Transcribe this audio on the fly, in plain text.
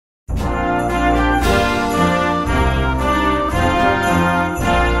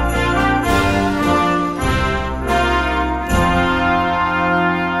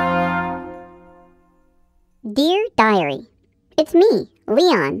It's me,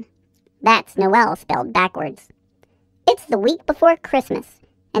 Leon. That's Noel spelled backwards. It's the week before Christmas,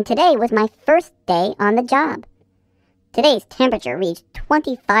 and today was my first day on the job. Today's temperature reached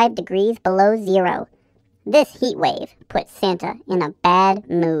 25 degrees below zero. This heat wave put Santa in a bad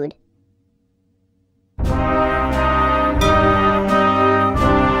mood.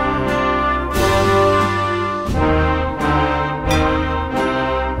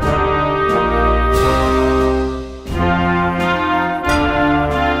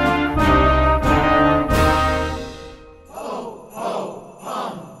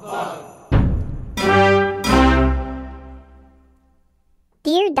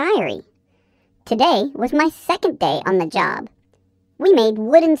 Dear Diary, today was my second day on the job. We made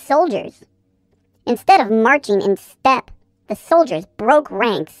wooden soldiers. Instead of marching in step, the soldiers broke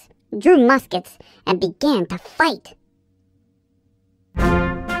ranks, drew muskets, and began to fight.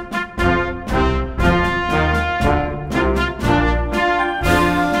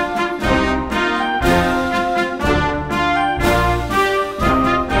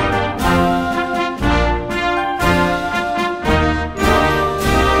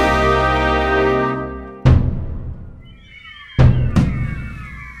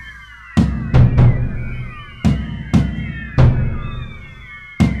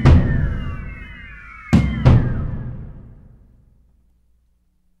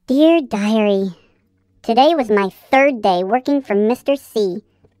 Dear Diary, today was my third day working for Mr. C,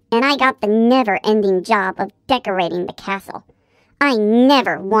 and I got the never-ending job of decorating the castle. I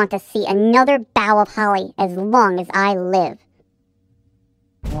never want to see another bough of holly as long as I live.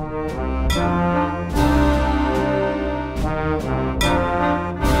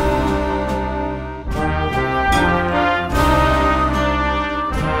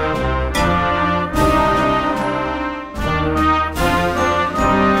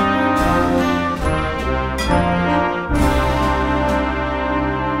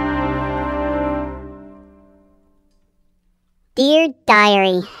 Dear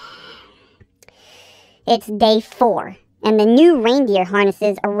Diary, it's day 4, and the new reindeer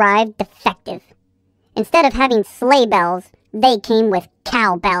harnesses arrived defective. Instead of having sleigh bells, they came with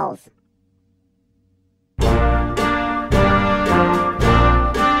cowbells.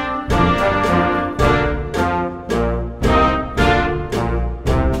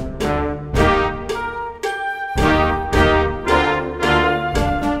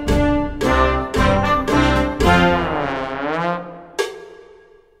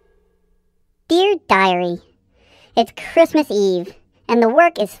 Dear Diary, it's Christmas Eve, and the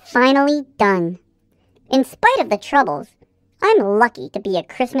work is finally done. In spite of the troubles, I'm lucky to be a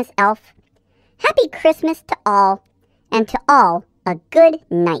Christmas elf. Happy Christmas to all, and to all a good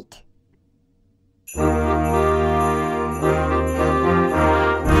night.